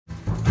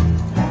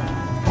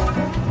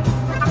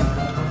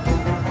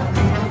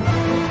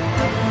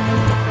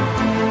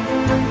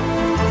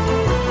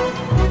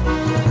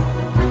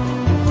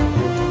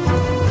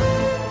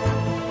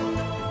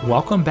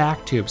Welcome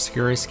back to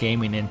Obscurus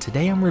Gaming, and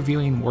today I'm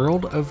reviewing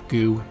World of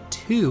Goo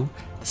 2,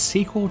 the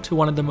sequel to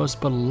one of the most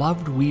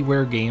beloved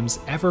WiiWare games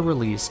ever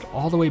released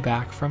all the way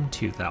back from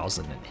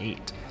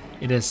 2008.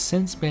 It has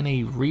since been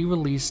a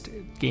re-released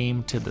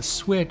game to the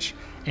Switch,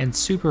 and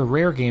Super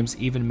Rare Games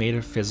even made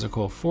a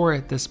physical for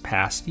it this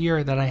past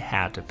year that I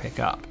had to pick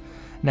up.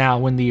 Now,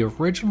 when the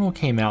original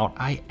came out,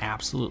 I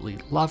absolutely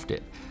loved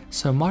it,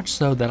 so much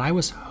so that I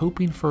was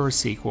hoping for a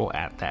sequel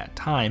at that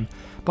time,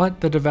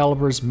 but the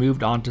developers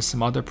moved on to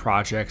some other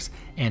projects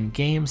and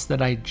games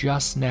that I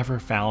just never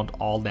found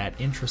all that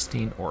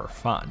interesting or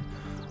fun.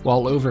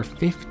 Well, over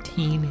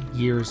 15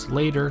 years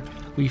later,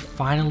 we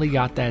finally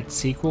got that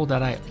sequel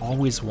that I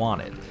always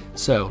wanted.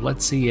 So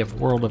let's see if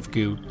World of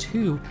Goo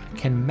 2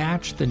 can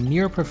match the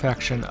near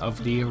perfection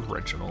of the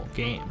original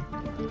game.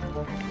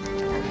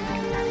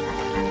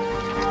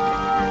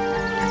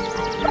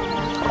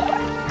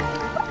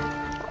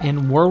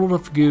 In World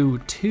of Goo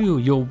 2,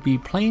 you'll be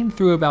playing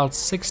through about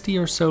 60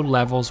 or so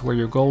levels where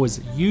your goal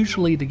is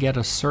usually to get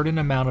a certain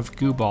amount of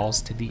goo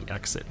balls to the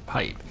exit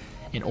pipe.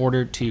 In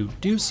order to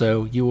do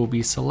so, you will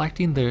be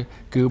selecting the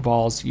goo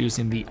balls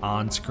using the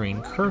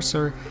on-screen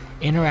cursor,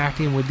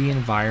 interacting with the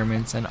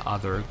environments and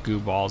other goo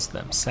balls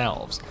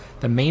themselves.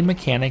 The main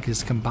mechanic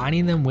is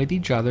combining them with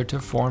each other to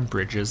form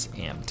bridges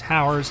and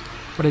towers,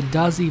 but it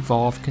does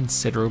evolve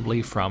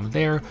considerably from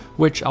there,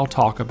 which I'll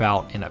talk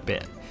about in a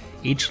bit.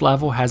 Each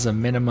level has a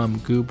minimum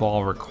goo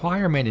ball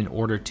requirement in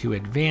order to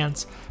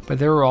advance, but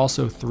there are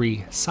also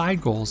 3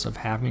 side goals of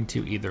having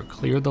to either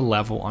clear the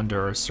level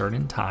under a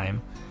certain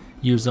time,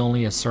 use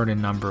only a certain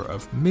number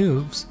of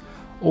moves,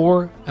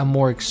 or a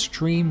more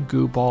extreme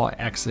goo ball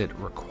exit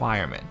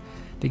requirement.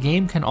 The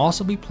game can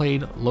also be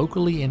played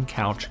locally in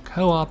couch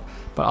co-op,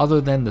 but other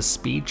than the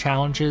speed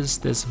challenges,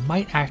 this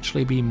might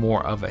actually be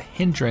more of a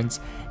hindrance,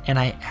 and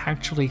I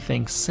actually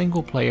think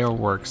single player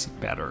works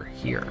better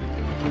here.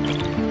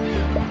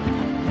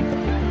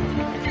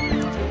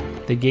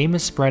 The game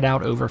is spread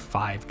out over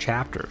 5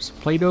 chapters,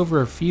 played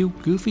over a few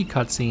goofy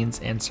cutscenes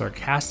and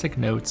sarcastic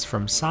notes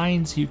from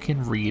signs you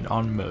can read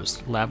on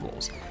most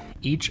levels.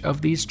 Each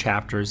of these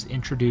chapters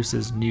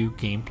introduces new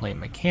gameplay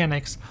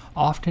mechanics,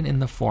 often in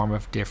the form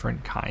of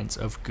different kinds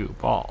of goo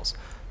balls.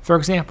 For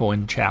example,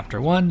 in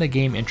Chapter 1, the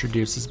game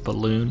introduces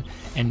balloon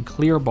and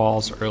clear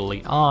balls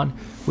early on,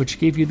 which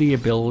give you the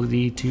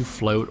ability to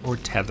float or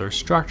tether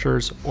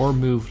structures or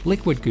move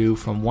liquid goo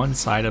from one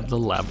side of the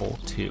level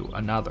to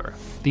another.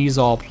 These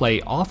all play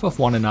off of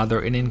one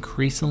another in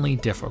increasingly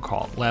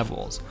difficult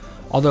levels.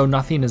 Although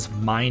nothing is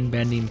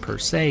mind-bending per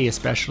se,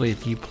 especially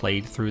if you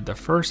played through the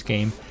first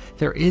game,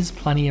 there is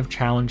plenty of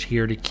challenge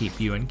here to keep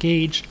you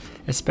engaged,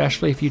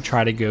 especially if you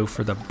try to go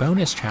for the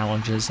bonus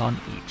challenges on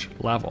each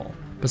level.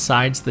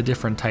 Besides the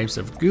different types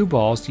of goo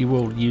balls you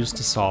will use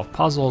to solve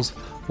puzzles,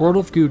 World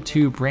of Goo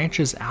 2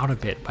 branches out a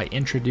bit by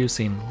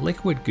introducing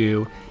liquid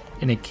goo,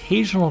 an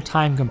occasional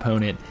time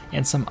component,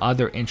 and some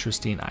other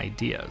interesting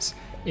ideas.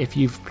 If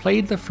you've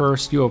played the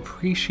first, you'll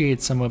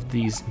appreciate some of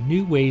these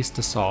new ways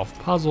to solve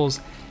puzzles,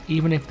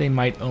 even if they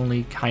might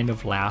only kind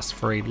of last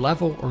for a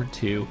level or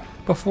two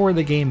before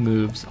the game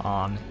moves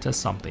on to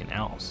something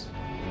else.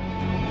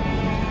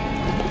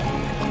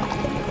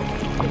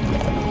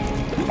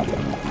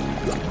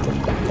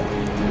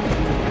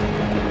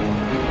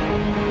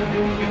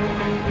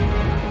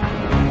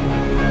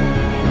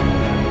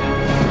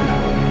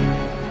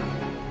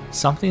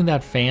 Something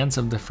that fans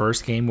of the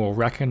first game will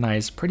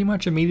recognize pretty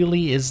much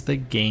immediately is the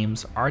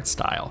game's art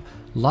style,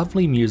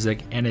 lovely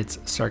music, and its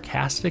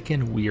sarcastic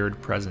and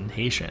weird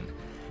presentation.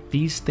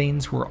 These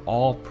things were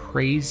all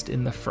praised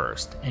in the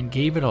first and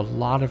gave it a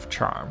lot of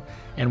charm,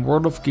 and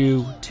World of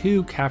Goo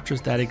 2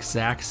 captures that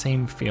exact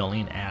same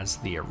feeling as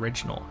the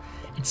original.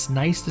 It's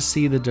nice to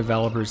see the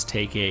developers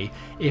take a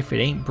 "if it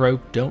ain't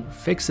broke, don't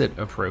fix it"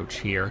 approach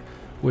here,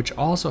 which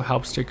also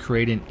helps to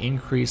create an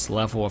increased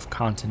level of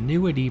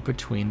continuity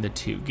between the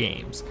two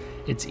games.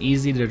 It's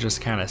easy to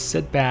just kind of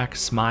sit back,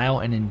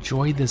 smile, and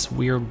enjoy this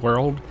weird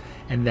world,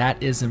 and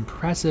that is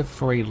impressive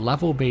for a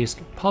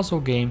level-based puzzle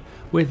game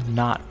with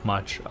not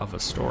much of a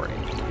story.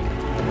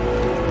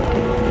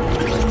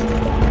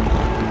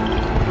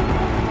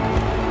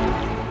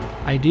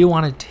 I do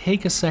want to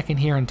take a second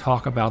here and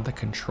talk about the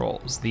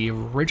controls. The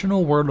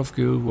original World of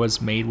Goo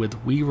was made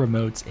with Wii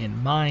remotes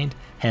in mind,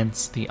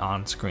 hence the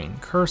on-screen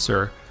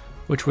cursor,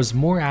 which was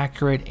more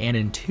accurate and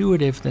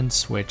intuitive than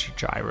Switch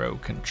gyro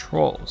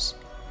controls.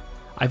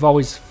 I've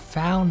always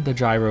found the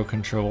gyro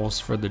controls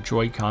for the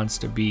Joy-Cons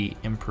to be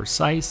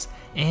imprecise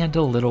and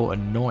a little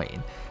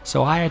annoying,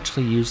 so I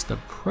actually used the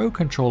Pro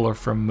Controller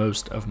for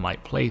most of my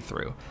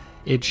playthrough.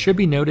 It should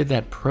be noted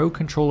that Pro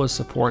Controller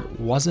support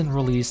wasn't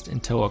released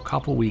until a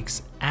couple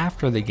weeks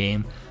after the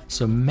game,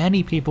 so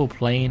many people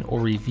playing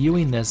or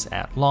reviewing this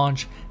at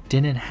launch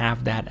didn't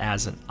have that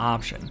as an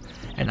option,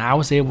 and I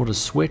was able to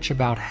switch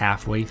about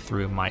halfway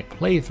through my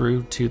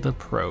playthrough to the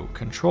Pro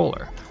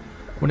Controller.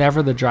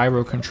 Whenever the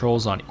gyro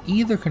controls on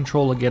either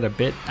controller get a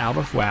bit out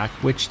of whack,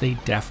 which they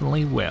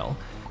definitely will,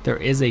 there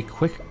is a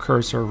quick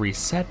cursor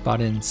reset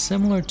button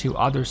similar to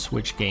other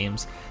Switch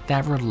games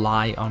that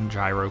rely on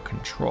gyro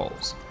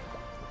controls.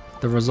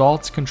 The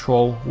results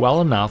control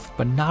well enough,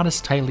 but not as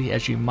tightly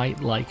as you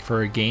might like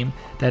for a game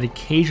that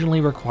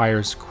occasionally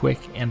requires quick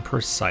and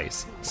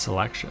precise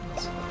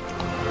selections.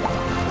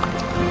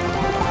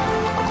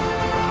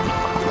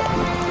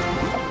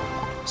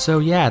 So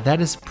yeah, that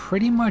is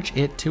pretty much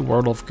it to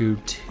World of Goo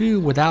 2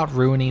 without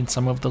ruining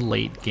some of the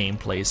late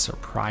gameplay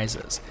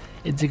surprises.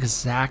 It's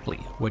exactly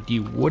what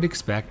you would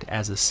expect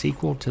as a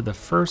sequel to the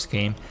first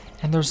game,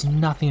 and there's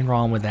nothing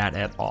wrong with that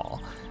at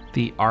all.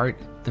 The art,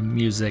 the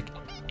music,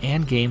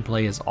 and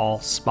gameplay is all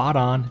spot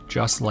on,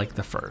 just like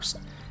the first.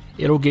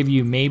 It'll give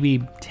you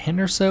maybe 10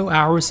 or so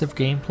hours of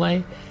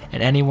gameplay,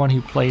 and anyone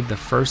who played the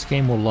first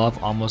game will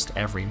love almost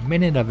every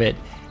minute of it,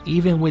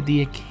 even with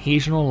the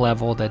occasional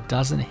level that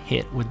doesn't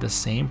hit with the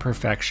same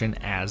perfection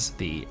as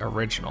the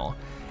original.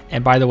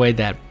 And by the way,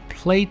 that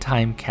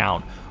playtime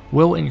count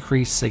will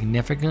increase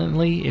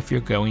significantly if you're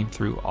going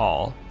through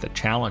all the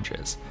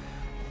challenges.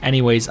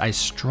 Anyways, I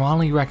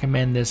strongly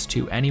recommend this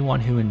to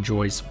anyone who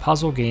enjoys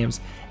puzzle games,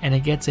 and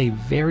it gets a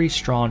very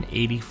strong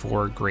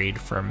 84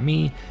 grade from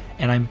me,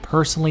 and I'm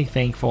personally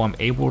thankful I'm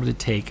able to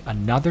take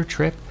another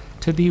trip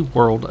to the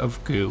World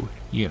of Goo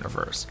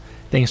universe.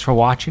 Thanks for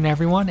watching,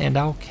 everyone, and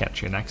I'll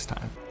catch you next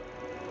time.